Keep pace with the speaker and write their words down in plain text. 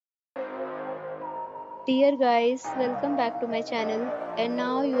Dear guys, welcome back to my channel. And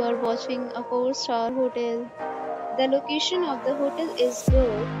now you are watching a 4-star hotel. The location of the hotel is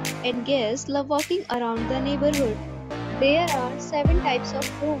good and guests love walking around the neighborhood. There are 7 types of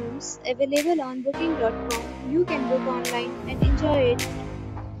rooms available on booking.com. You can book online and enjoy it.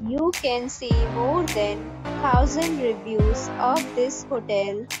 You can see more than 1000 reviews of this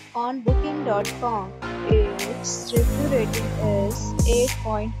hotel on booking.com. Its review rating is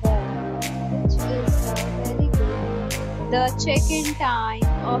 8.1, which is very good. The check-in time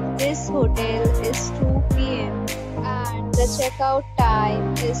of this hotel is 2 p.m. and the checkout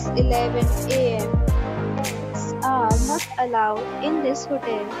time is 11 a.m. Pets are not allowed in this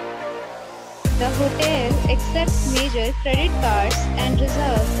hotel. The hotel accepts major credit cards and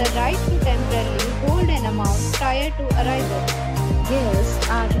reserves the right to temporarily hold an amount prior to arrival. Guests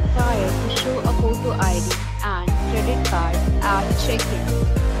are required to show a photo ID and credit card at check-in.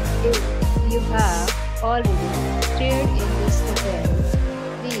 If you have already stayed in this hotel,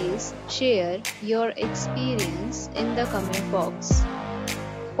 please share your experience in the comment box.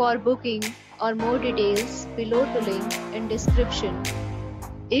 For booking or more details, below to link in description.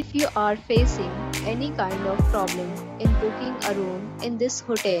 If you are facing any kind of problem in booking a room in this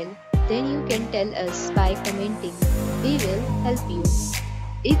hotel, then you can tell us by commenting. We will help you.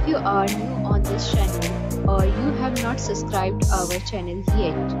 If you are new on this channel or you have not subscribed our channel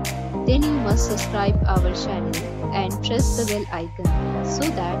yet, then you must subscribe our channel and press the bell icon so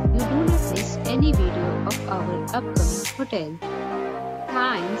that you do not miss any video of our upcoming hotel.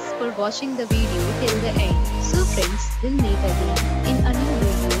 Thanks for watching the video till the end. So friends, we'll meet again in a new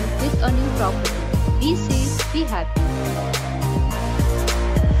video with a new property. Be safe, be happy.